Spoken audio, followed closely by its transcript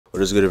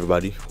What is good,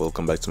 everybody?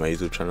 Welcome back to my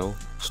YouTube channel.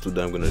 So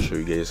today I'm going to show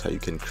you guys how you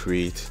can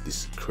create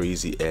this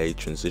crazy AI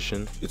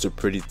transition. It's a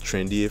pretty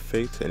trendy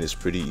effect and it's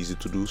pretty easy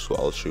to do, so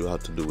I'll show you how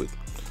to do it.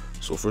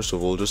 So first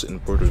of all, just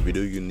import the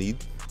video you need,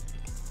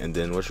 and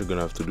then what you're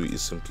gonna have to do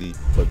is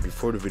but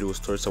before the video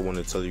starts, I want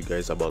to tell you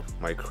guys about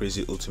my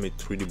crazy ultimate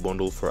 3D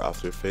bundle for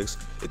After Effects.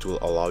 It will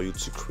allow you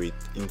to create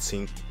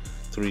insane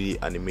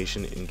 3D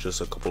animation in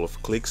just a couple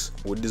of clicks.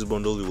 With this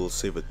bundle, you will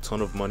save a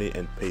ton of money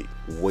and pay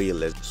way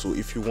less. So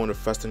if you want to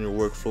fasten your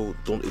workflow,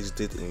 don't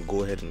hesitate and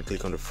go ahead and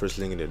click on the first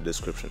link in the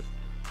description.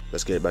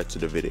 Let's get back to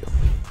the video.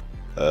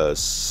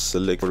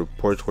 Select the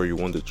part where you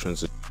want the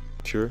transition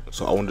here.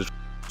 So I want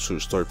to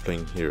start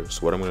playing here.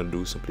 So what I'm gonna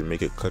do is simply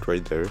make a cut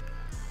right there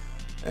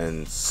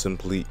and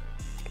simply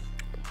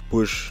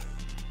push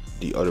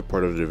the other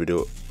part of the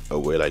video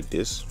away like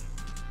this.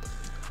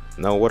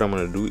 Now what I'm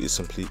gonna do is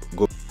simply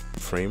go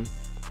frame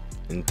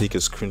and take a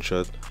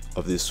screenshot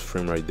of this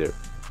frame right there.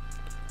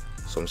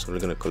 So I'm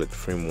simply gonna call it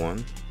frame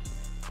 1.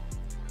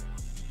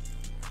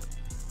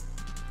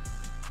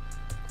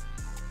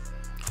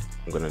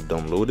 I'm gonna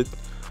download it.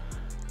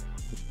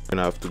 You're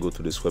gonna have to go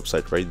to this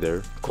website right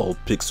there called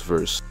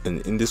Pixverse,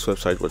 and in this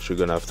website what you're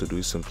gonna have to do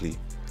is simply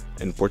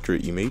import your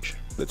image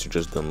that you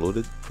just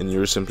downloaded, and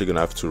you're simply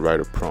gonna have to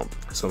write a prompt.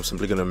 So I'm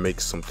simply gonna make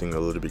something a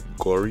little bit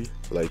gory,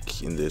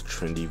 like in the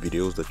trendy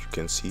videos that you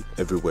can see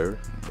everywhere.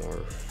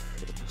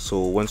 So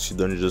once you're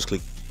done, you just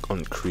click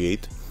on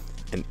create,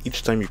 and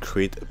each time you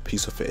create a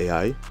piece of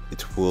AI,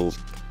 it will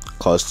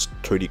cost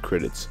 30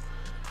 credits,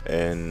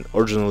 and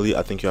originally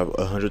I think you have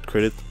 100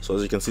 credits. So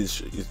as you can see,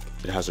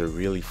 it has a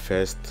really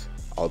fast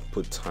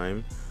output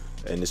time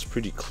and it's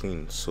pretty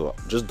clean. So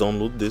just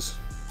download this,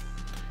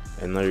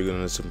 and now you're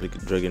gonna simply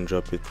drag and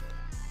drop it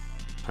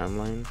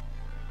timeline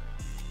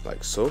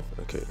like so.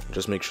 Okay,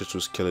 just make sure to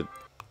scale it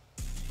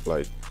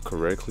like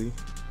correctly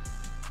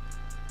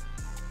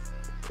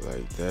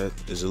like that.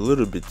 Is a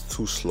little bit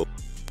too slow,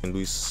 and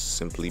we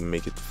simply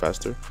make it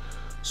faster.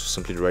 So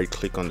simply right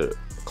click on the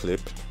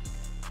clip,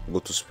 go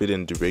to speed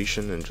and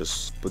duration, and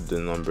just put the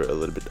number a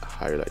little bit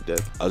higher like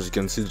that. As you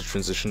can see, the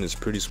transition is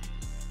pretty smooth.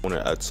 I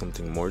want to add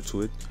something more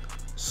to it.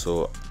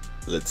 So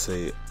let's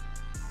say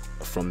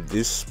from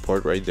this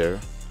part right there,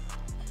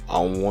 I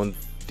want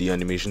the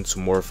animation to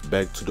morph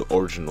back to the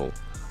original.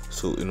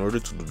 So in order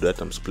to do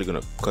that, I'm simply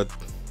gonna cut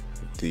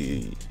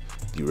the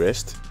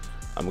rest.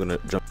 I'm gonna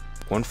jump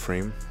one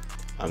frame.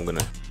 I'm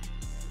gonna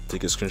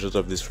take a screenshot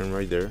of this frame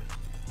right there.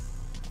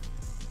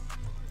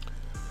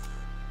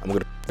 I'm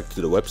gonna go back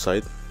to the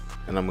website,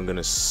 and I'm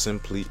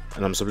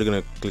simply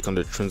gonna click on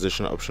the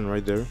transition option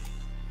right there,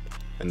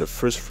 and the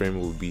first frame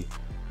will be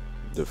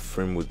the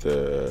frame with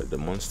the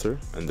monster,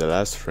 and the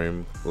last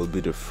frame will be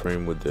the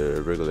frame with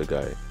the regular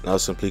guy. Now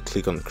simply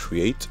click on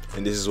create,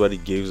 and this is what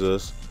it gives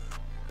us.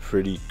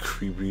 Pretty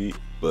creepy,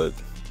 but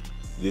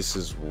this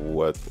is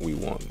what we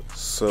want.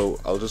 So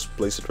I'll just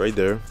place it right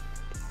there,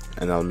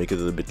 and I'll make it a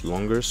little bit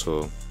longer.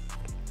 So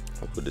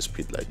I'll put the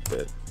speed like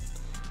that,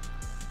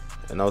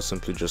 and I'll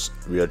simply just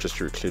readjust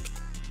your clip.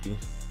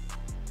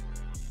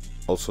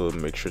 Also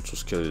make sure to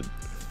scale it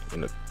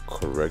in a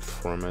correct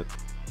format.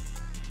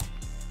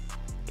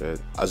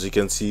 As you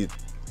can see,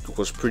 it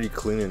was pretty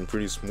clean and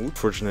pretty smooth.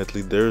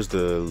 Fortunately, there's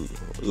the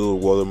little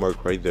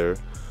watermark right there,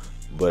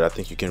 but I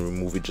think you can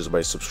remove it just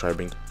by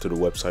subscribing to the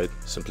website,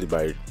 simply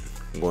by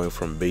going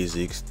from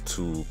basics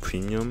to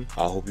premium.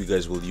 I hope you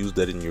guys will use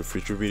that in your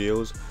future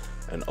videos,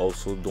 and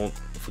also don't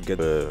forget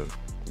that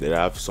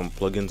I have some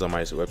plugins on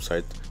my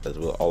website that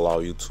will allow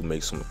you to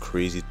make some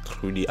crazy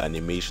 3D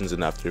animations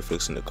in After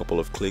Effects in a couple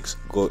of clicks.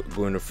 Go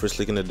in the first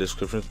link in the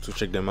description to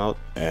check them out,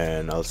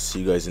 and I'll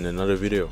see you guys in another video.